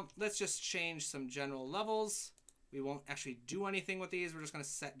 Let's just change some general levels. We won't actually do anything with these. We're just going to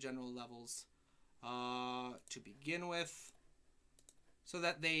set general levels to begin with so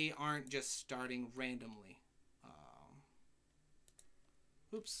that they aren't just starting randomly.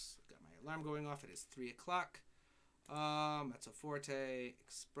 Oops, got my alarm going off. It is 3 o'clock. Mezzo forte,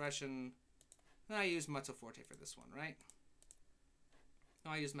 expression. I use mezzo forte for this one, right?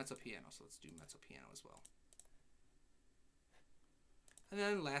 No, I use mezzo piano, so let's do mezzo piano as well. And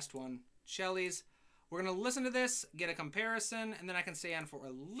then last one, cellos. We're going to listen to this, get a comparison, and then I can stay on for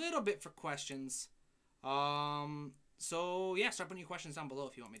a little bit for questions. So yeah, start putting your questions down below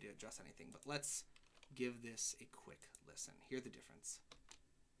if you want me to address anything. But let's give this a quick listen. Hear the difference.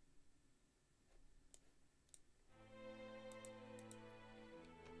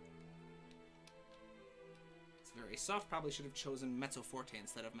 Very soft. Probably should have chosen mezzo forte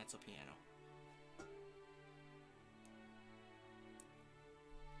instead of mezzo piano.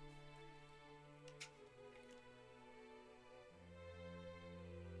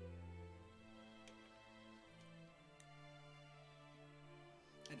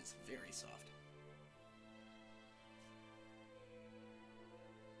 That is very soft.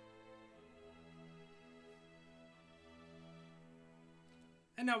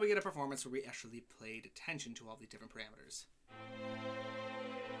 And now we get a performance where we actually paid attention to all the different parameters.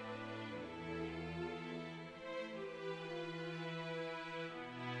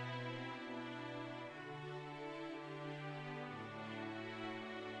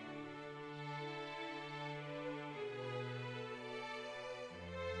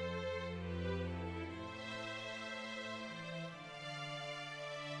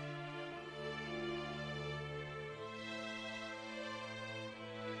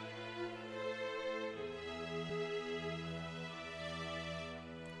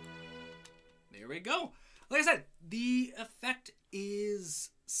 There we go. Like I said, the effect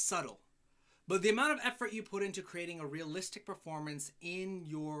is subtle, but the amount of effort you put into creating a realistic performance in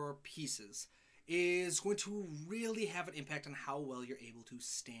your pieces is going to really have an impact on how well you're able to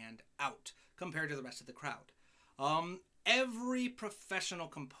stand out compared to the rest of the crowd. Every professional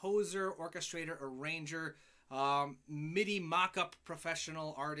composer, orchestrator, arranger, MIDI mock-up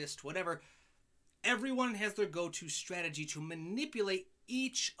professional artist, whatever, everyone has their go-to strategy to manipulate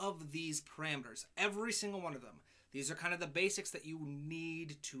each of these parameters, every single one of them. These are kind of the basics that you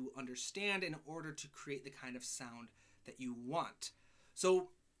need to understand in order to create the kind of sound that you want.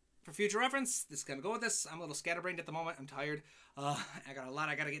 So for future reference, this is going to go with this. I'm a little scatterbrained at the moment. I'm tired. I got a lot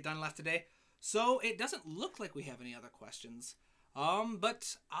I got to get done left today. So it doesn't look like we have any other questions.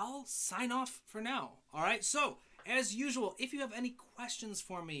 But I'll sign off for now. All right. So as usual, if you have any questions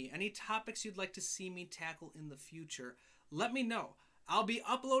for me, any topics you'd like to see me tackle in the future, let me know. I'll be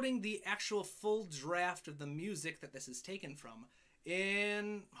uploading the actual full draft of the music that this is taken from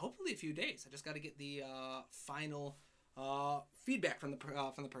in hopefully a few days. I just got to get the final feedback from the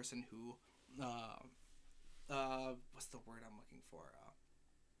person who what's the word I'm looking for?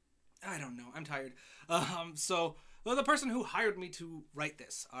 I don't know. I'm tired. So the person who hired me to write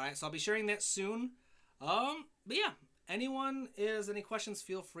this. All right. So I'll be sharing that soon. But yeah, anyone has any questions,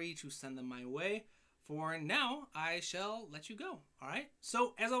 feel free to send them my way. For now, I shall let you go. All right.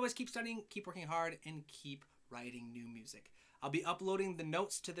 So as always, keep studying, keep working hard, and keep writing new music. I'll be uploading the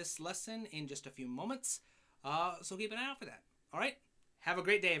notes to this lesson in just a few moments. So keep an eye out for that. All right. Have a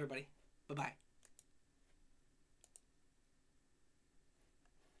great day, everybody. Bye-bye.